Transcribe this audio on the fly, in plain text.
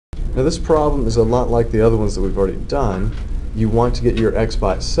Now this problem is a lot like the other ones that we've already done. You want to get your x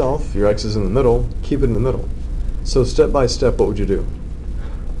by itself, your x is in the middle, keep it in the middle. So step by step, what would you do?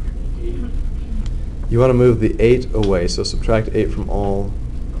 You want to move the 8 away, so subtract 8 from all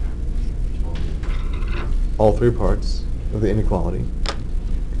three parts of the inequality.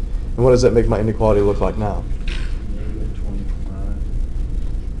 And what does that make my inequality look like now? Negative 25.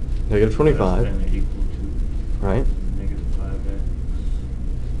 Negative 25. Less than or equal to. Right. Negative 5x.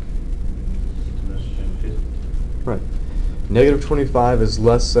 Less than 50. Right. Negative 25 is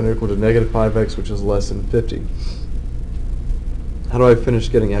less than or equal to negative 5x, which is less than 50. How do I finish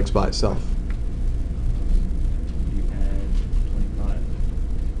getting x by itself? You add 25.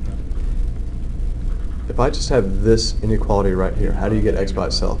 No. If I just have this inequality right here, how do you get x by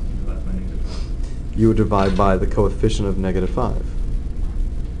itself? Divide by negative 5. You would divide by the coefficient of negative 5.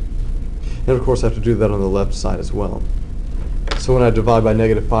 And of course I have to do that on the left side as well. So when I divide by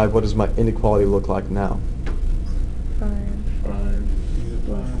negative 5, what does my inequality look like now? 5. 5.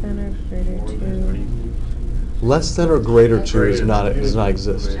 Less than or greater to. Less than or greater to does not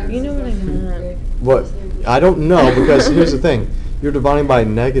exist. You know what I meant. What? I don't know, because here's the thing. You're dividing by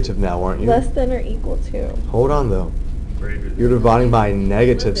negative now, aren't you? Less than or equal to. Hold on though. Greater than. You're dividing by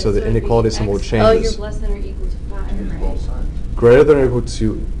negative, so the inequality symbol changes. Less than or equal to 5, Both right? sides. Greater than or equal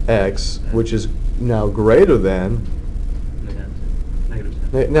to x, which is now greater than. Negative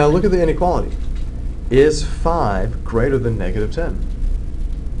 10. Now look at the inequality. Is 5 greater than negative 10?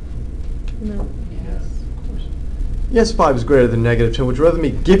 No. Yes. Of course. Yes, 5 is greater than negative 10. Would you rather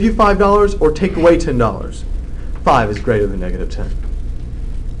me give you $5 or take away $10? 5 is greater than negative 10.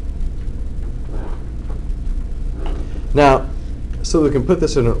 Now, so we can put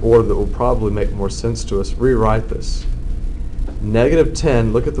this in an order that will probably make more sense to us, rewrite this. Negative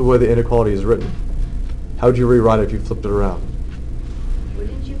 10, look at the way the inequality is written. How would you rewrite it if you flipped it around?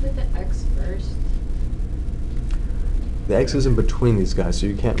 Wouldn't you put the x first? The x is in between these guys, so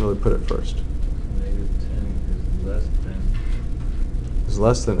you can't really put it first. Negative 10 is less than. It's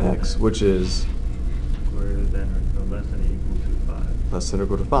less than x, which is Greater than or less than or equal to 5. less than or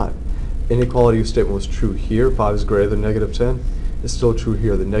equal to 5. Inequality statement was true here. 5 is greater than negative 10. It's still true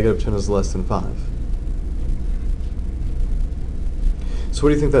here. The negative 10 is less than 5. So what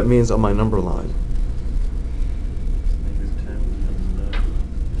do you think that means on my number line? Negative 10 becomes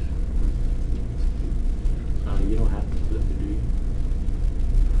less. You don't have to flip it, do you?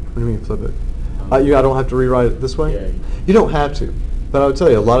 What do you mean flip it? I don't have to rewrite it this way? Yeah. You don't have to. But I would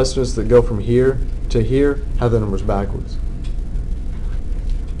tell you, a lot of students that go from here to here have the numbers backwards.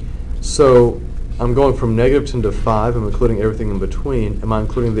 So I'm going from negative 10 to 5. I'm including everything in between. Am I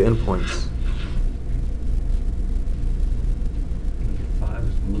including the endpoints? 5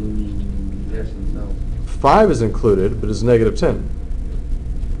 is yes and no. 5 is included, but it's negative 10.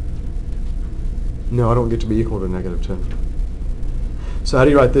 No, I don't get to be equal to negative 10. So how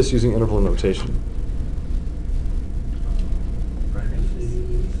do you write this using interval notation?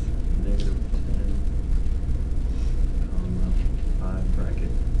 Parentheses, negative 10, comma, 5 bracket.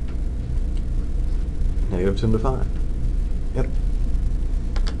 Negative 10 to 5. Yep.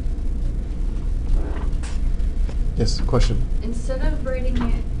 Yes, question? Instead of writing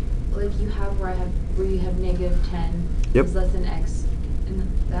it like you have where you have negative 10 Yep. is less than x and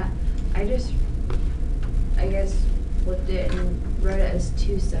that, I guess flipped it and wrote it as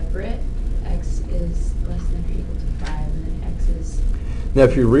two separate. X is less than or equal to 5 and then x is. Now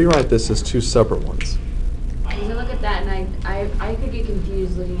if you rewrite this as two separate ones, Because I look at that and I could get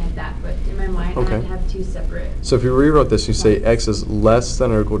confused looking at that, but in my mind Okay. I'd have two separate. so if you rewrote this, you say x is less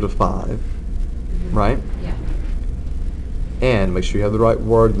than or equal to 5, Mhm. right? Yeah. And make sure you have the right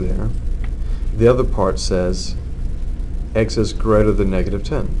word there. The other part says x is greater than negative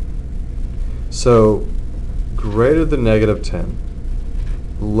 10. So greater than negative 10,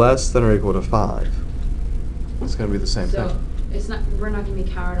 less than or equal to 5. It's going to be the same So thing. it's not. We're not going to be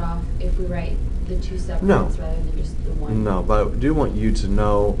counted off if we write the two separates No. rather than just the one. No, but I do want you to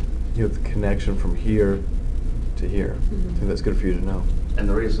know, the connection from here to here. I Mhm. think that's good for you to know. And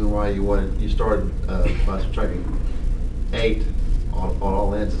the reason why you started by subtracting 8 on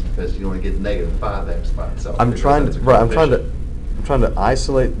all ends is because you want to get negative 5x by itself. I'm because trying that's to a I'm coefficient. trying to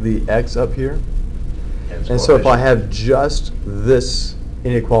isolate the x up here. it's And so if I coefficient. have just this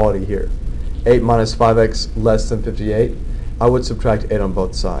inequality here, 8 minus 5x less than 58, I would subtract 8 on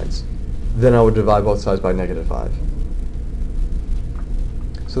both sides. Then I would divide both sides by negative 5.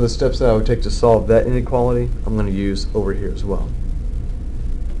 So the steps that I would take to solve that inequality, I'm going to use over here as well.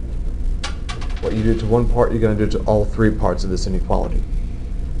 What you do to one part, you're going to do to all three parts of this inequality.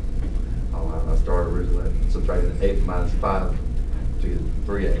 I started originally subtracting 8 minus 5 to get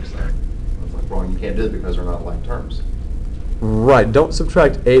 3x. I was like, wrong, you can't do it because they're not like terms. Right, don't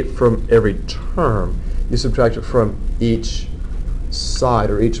subtract 8 from every term. You subtract it from each side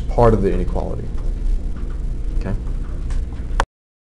or each part of the inequality.